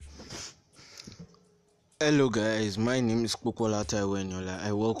Hello guys, my name is Popola Taiwenyola.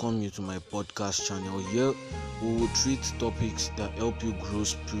 I welcome you to my podcast channel. Here we will treat topics that help you grow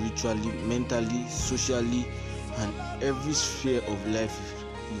spiritually, mentally, socially, and every sphere of life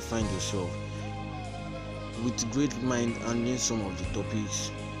you find yourself. With great mind handling some of the topics,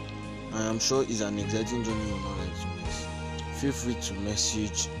 I am sure it's an exciting journey you will not like to miss. Feel free to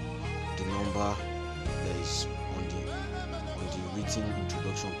message the number that is on the written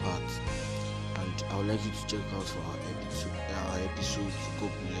introduction part. And I would like you to check out for our episodes.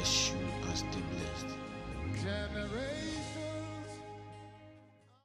 God bless you and stay blessed.